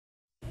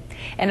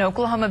An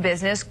Oklahoma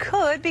business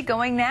could be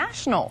going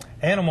national.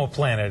 Animal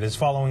Planet is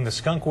following the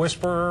Skunk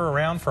Whisperer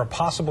around for a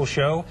possible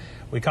show.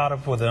 We caught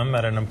up with him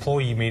at an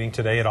employee meeting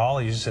today at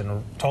Ollie's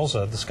in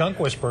Tulsa. The Skunk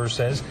Whisperer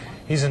says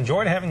he's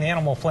enjoyed having the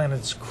Animal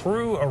Planet's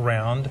crew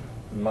around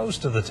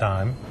most of the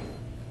time.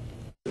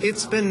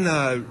 It's been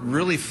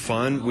really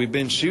fun. We've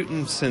been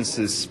shooting since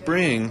the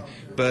spring,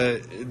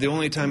 but the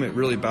only time it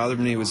really bothered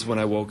me was when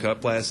I woke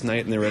up last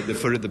night and they were at the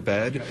foot of the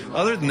bed.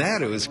 Other than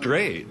that, it was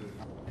great.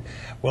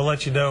 We'll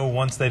let you know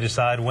once they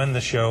decide when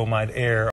the show might air.